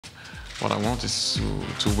What I want is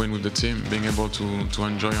to win with the team, being able to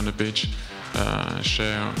enjoy on the pitch,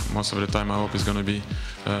 share most of the time. I hope it's going to be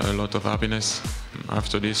a lot of happiness.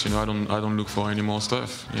 After this, I don't look for any more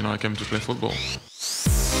stuff. I came to play football.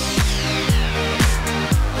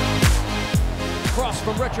 Cross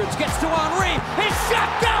from Richards, gets to Henry, his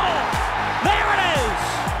shot, goal! There it is!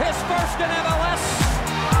 His first in MLS.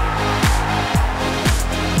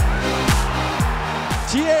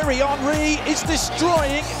 Thierry Henry is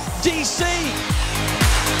destroying DC.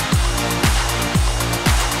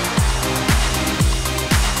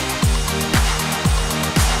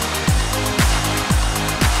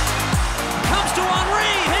 Comes to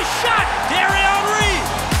Henry, his shot, Thierry Henry!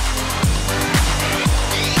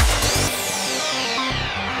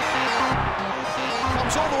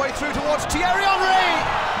 Comes all the way through towards Thierry Henry.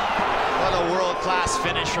 What a world-class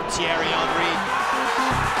finish from Thierry Henry.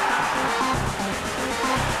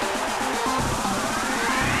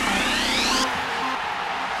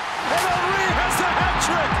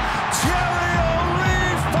 Thierry Henry,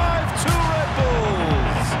 5-2 Red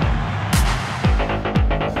Bulls.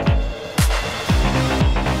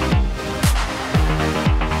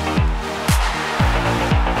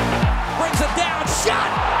 Brings it down, shot!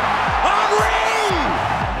 Henry!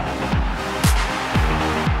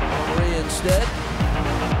 Henry instead.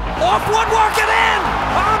 Off woodwork and in!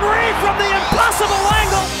 Henry from the impossible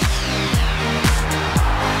angle!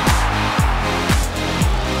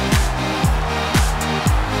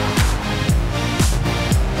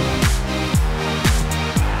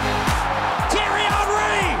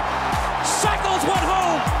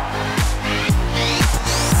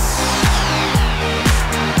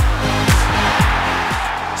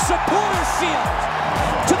 Supporters field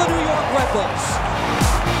to the New York Red Bulls.